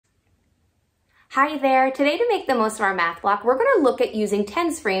Hi there. Today, to make the most of our math block, we're going to look at using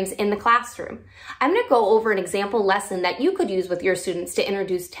tens frames in the classroom. I'm going to go over an example lesson that you could use with your students to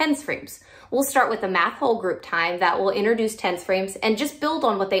introduce tens frames. We'll start with a math whole group time that will introduce tens frames and just build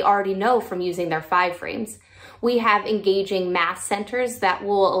on what they already know from using their 5 frames. We have engaging math centers that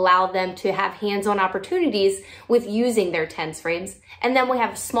will allow them to have hands-on opportunities with using their tens frames. And then we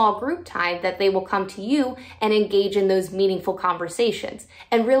have a small group time that they will come to you and engage in those meaningful conversations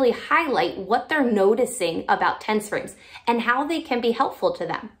and really highlight what they're noticing about tens frames and how they can be helpful to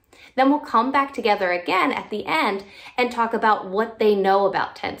them. Then we'll come back together again at the end and talk about what they know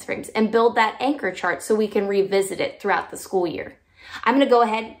about tens frames and build that anchor chart so we can revisit it throughout the school year. I'm going to go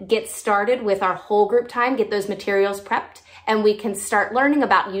ahead and get started with our whole group time, get those materials prepped, and we can start learning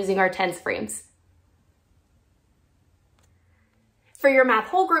about using our tens frames. For your math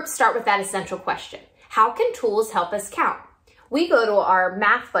whole group, start with that essential question. How can tools help us count? We go to our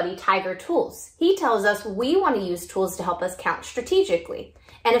math buddy, Tiger Tools. He tells us we want to use tools to help us count strategically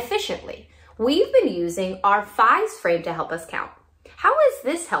and efficiently. We've been using our 5s frame to help us count. How is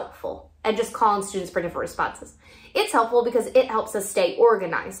this helpful? And just calling students for different responses. It's helpful because it helps us stay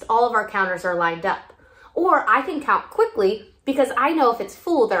organized. All of our counters are lined up. Or I can count quickly because I know if it's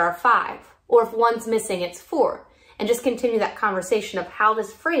full, there are 5. Or if one's missing, it's 4. And just continue that conversation of how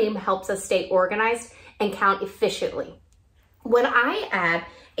this frame helps us stay organized and count efficiently. When I add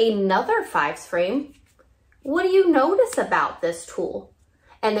another 5s frame, what do you notice about this tool?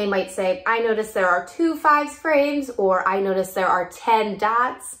 And they might say, I notice there are 2 5s frames, or I notice there are 10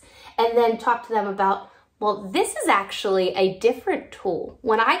 dots, and then talk to them about, well, this is actually a different tool.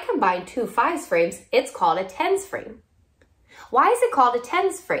 When I combine 2 5s frames, it's called a tens frame. Why is it called a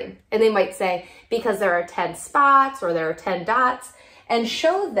tens frame? And they might say, because there are 10 spots or there are 10 dots, and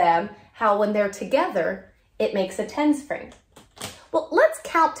show them how when they're together, it makes a tens frame. Well, let's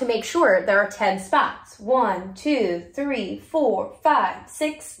count to make sure there are 10 spots. 1, 2, 3, 4, 5,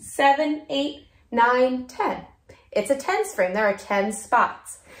 6, 7, 8, 9, 10. It's a tens frame. There are 10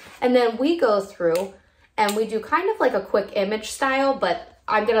 spots. And then we go through and we do kind of like a quick image style, but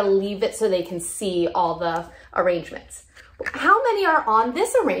I'm going to leave it so they can see all the arrangements. How many are on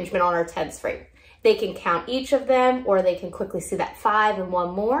this arrangement on our tens frame? They can count each of them, or they can quickly see that 5 and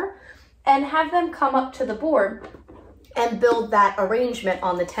 1 more, and have them come up to the board and build that arrangement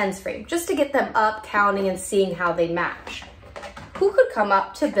on the tens frame, just to get them up, counting, and seeing how they match. Who could come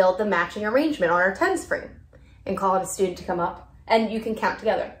up to build the matching arrangement on our tens frame? And call on a student to come up, and you can count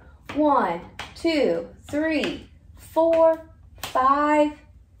together. 1, 2, 3, 4, 5,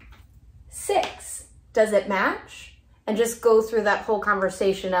 6. Does it match? And just go through that whole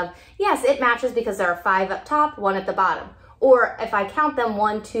conversation of, yes, it matches because there are 5 up top, 1 at the bottom. Or if I count them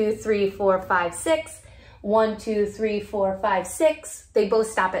 1, 2, 3, 4, 5, 6, 1, 2, 3, 4, 5, 6, they both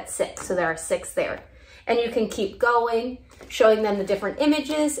stop at 6, so there are 6 there. And you can keep going, showing them the different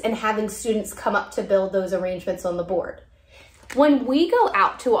images and having students come up to build those arrangements on the board. When we go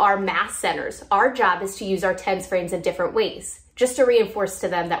out to our math centers, our job is to use our tens frames in different ways, just to reinforce to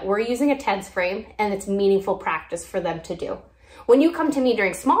them that we're using a tens frame and it's meaningful practice for them to do. When you come to me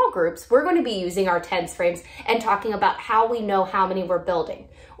during small groups, we're going to be using our tens frames and talking about how we know how many we're building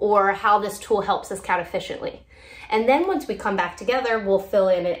or how this tool helps us count efficiently. And then once we come back together, we'll fill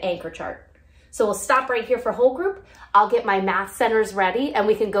in an anchor chart. So we'll stop right here for whole group. I'll get my math centers ready and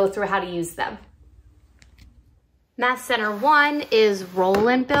we can go through how to use them. Math Center 1 is roll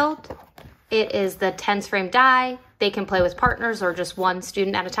and build. It is the tens frame die. They can play with partners or just one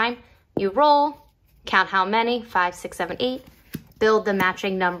student at a time. You roll, count how many, 5, 6, 7, 8. Build the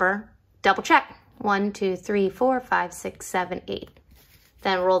matching number, double check. 1, 2, 3, 4, 5, 6, 7, 8.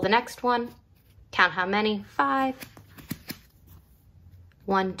 Then roll the next one, count how many, 5.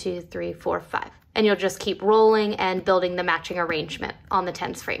 1, 2, 3, 4, 5. And you'll just keep rolling and building the matching arrangement on the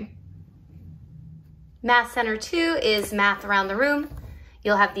tens frame. Math Center 2 is math around the room.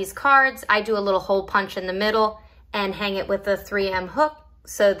 You'll have these cards. I do a little hole punch in the middle and hang it with a 3M hook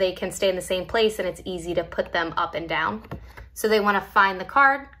so they can stay in the same place and it's easy to put them up and down. So they want to find the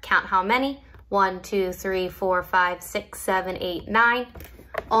card, count how many, 1, 2, 3, 4, 5, 6, 7, 8, 9.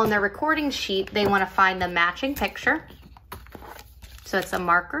 On their recording sheet, they want to find the matching picture. So it's a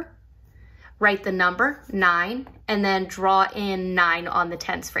marker. Write the number, 9, and then draw in 9 on the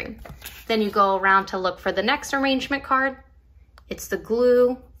tens frame. Then you go around to look for the next arrangement card. It's the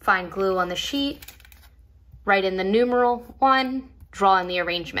glue, find glue on the sheet, write in the numeral 1, draw in the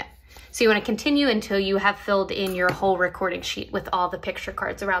arrangement. So you want to continue until you have filled in your whole recording sheet with all the picture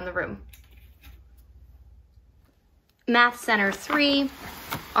cards around the room. Math Center 3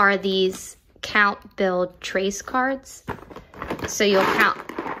 are these count, build, trace cards. So you'll count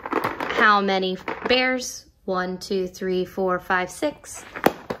how many bears? 1, 2, 3, 4, 5, 6.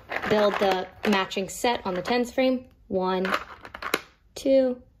 Build the matching set on the tens frame. 1,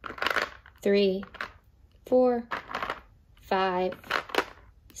 2, 3, 4, 5,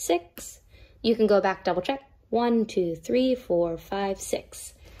 6. You can go back, double check. 1, 2, 3, 4, 5,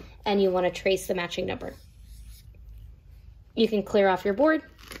 6. And you want to trace the matching number. You can clear off your board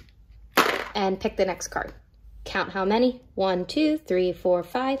and pick the next card. Count how many. 1, 2, 3, 4,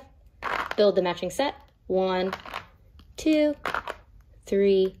 5. Build the matching set. 1, 2,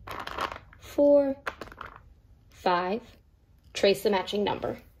 3, 4, 5. Trace the matching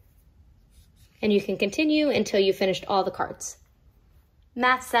number. And you can continue until you finished all the cards.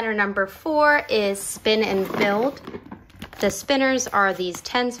 Math Center number 4 is spin and build. The spinners are these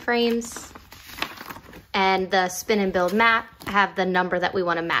tens frames, and the spin and build mat have the number that we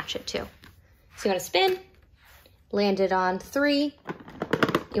want to match it to. So you want to spin, land it on 3.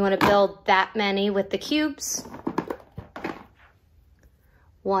 You want to build that many with the cubes.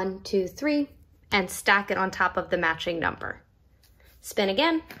 1, 2, 3, and stack it on top of the matching number. Spin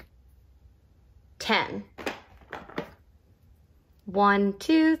again. 10. 1,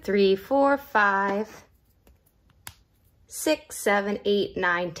 2, 3, 4, 5, 6, 7, 8,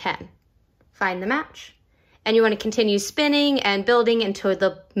 9, 10. Find the match. And you want to continue spinning and building until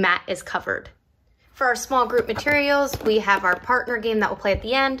the mat is covered. For our small group materials, we have our partner game that we'll play at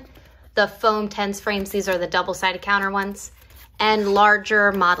the end, the foam tens frames, these are the double-sided counter ones, and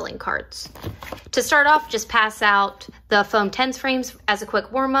larger modeling cards. To start off, just pass out the foam tens frames as a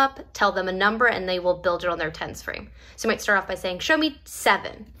quick warm-up, tell them a number, and they will build it on their tens frame. So you might start off by saying, show me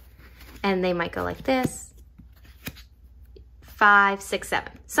 7. And they might go like this, 5, 6,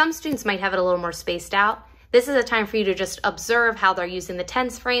 7. Some students might have it a little more spaced out. This is a time for you to just observe how they're using the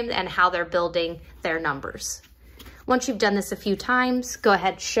tens frame and how they're building their numbers. Once you've done this a few times, go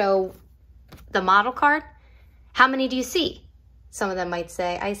ahead, show the model card. How many do you see? Some of them might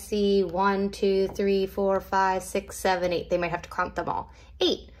say, I see 1, 2, 3, 4, 5, 6, 7, 8. They might have to count them all.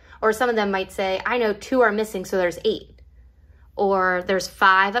 8. Or some of them might say, I know 2 are missing, so there's 8. Or there's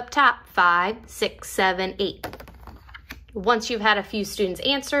 5 up top, 5, 6, 7, 8. Once you've had a few students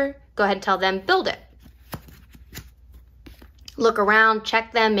answer, go ahead and tell them, build it. Look around,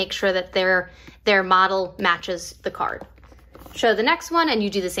 check them, make sure that their model matches the card. Show the next one and you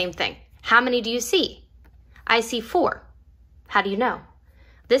do the same thing. How many do you see? I see 4. How do you know?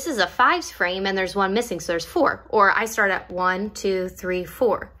 This is a 5s frame and there's 1 missing, so there's 4. Or I start at 1, 2, 3,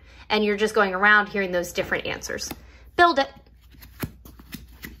 4. And you're just going around hearing those different answers. Build it.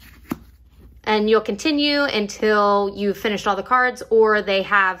 And you'll continue until you've finished all the cards or they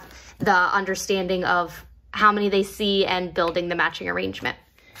have the understanding of how many they see and building the matching arrangement.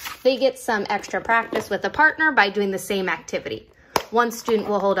 They get some extra practice with a partner by doing the same activity. One student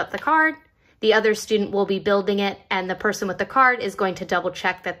will hold up the card, the other student will be building it, and the person with the card is going to double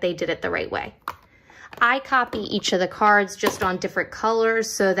check that they did it the right way. I copy each of the cards just on different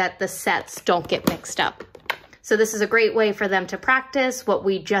colors so that the sets don't get mixed up. So this is a great way for them to practice what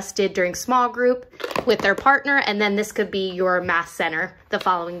we just did during small group with their partner, and then this could be your math center the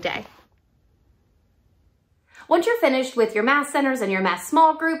following day. Once you're finished with your math centers and your math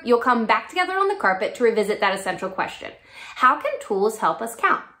small group, you'll come back together on the carpet to revisit that essential question. How can tools help us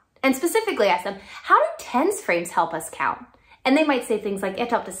count? And specifically ask them, how do tens frames help us count? And they might say things like, it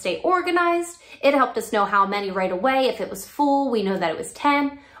helped us stay organized, it helped us know how many right away. If it was full, we know that it was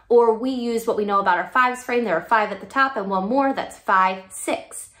 10, or we used what we know about our 5s frame. There are 5 at the top and 1 more, that's 5,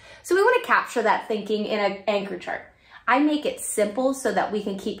 6. So we want to capture that thinking in an anchor chart. I make it simple so that we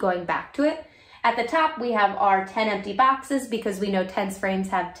can keep going back to it. At the top, we have our 10 empty boxes because we know tens frames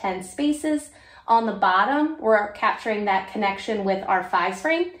have 10 spaces. On the bottom, we're capturing that connection with our 5s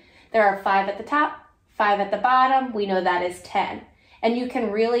frame. There are 5 at the top, 5 at the bottom. We know that is 10. And you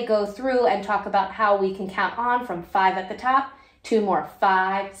can really go through and talk about how we can count on from 5 at the top, 2 more,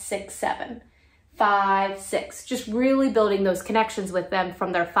 5, 6, 7, 5, 6. Just really building those connections with them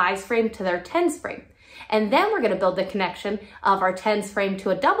from their 5s frame to their 10s frame. And then we're going to build the connection of our 10s frame to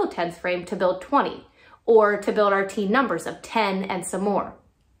a double 10s frame to build 20, or to build our teen numbers of 10 and some more.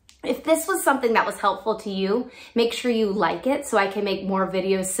 If this was something that was helpful to you, make sure you like it so I can make more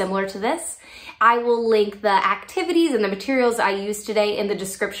videos similar to this. I will link the activities and the materials I used today in the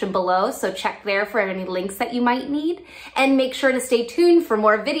description below, so check there for any links that you might need. And make sure to stay tuned for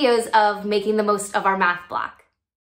more videos of making the most of our math block.